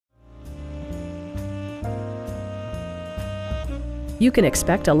You can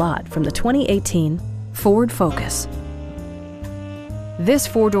expect a lot from the 2018 Ford Focus. This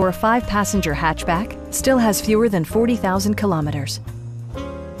four-door, five-passenger hatchback still has fewer than 40,000 kilometers.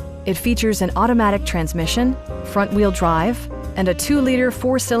 It features an automatic transmission, front-wheel drive, and a 2-liter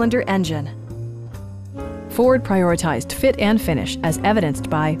four-cylinder engine. Ford prioritized fit and finish as evidenced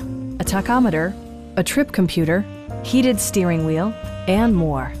by a tachometer, a trip computer, heated steering wheel, and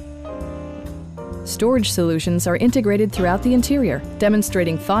more. Storage solutions are integrated throughout the interior,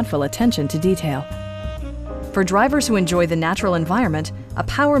 demonstrating thoughtful attention to detail. For drivers who enjoy the natural environment, a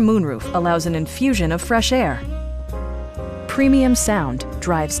power moonroof allows an infusion of fresh air. Premium sound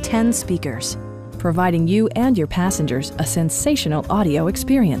drives 10 speakers, providing you and your passengers a sensational audio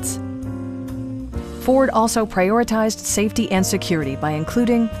experience. Ford also prioritized safety and security by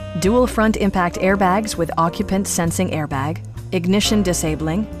including dual front impact airbags with occupant sensing airbag, ignition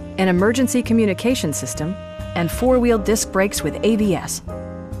disabling, an emergency communication system, and four-wheel disc brakes with ABS.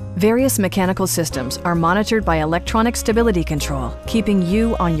 Various mechanical systems are monitored by electronic stability control, keeping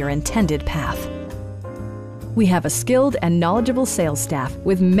you on your intended path. We have a skilled and knowledgeable sales staff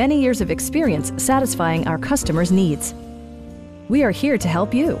with many years of experience satisfying our customers' needs. We are here to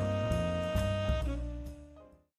help you.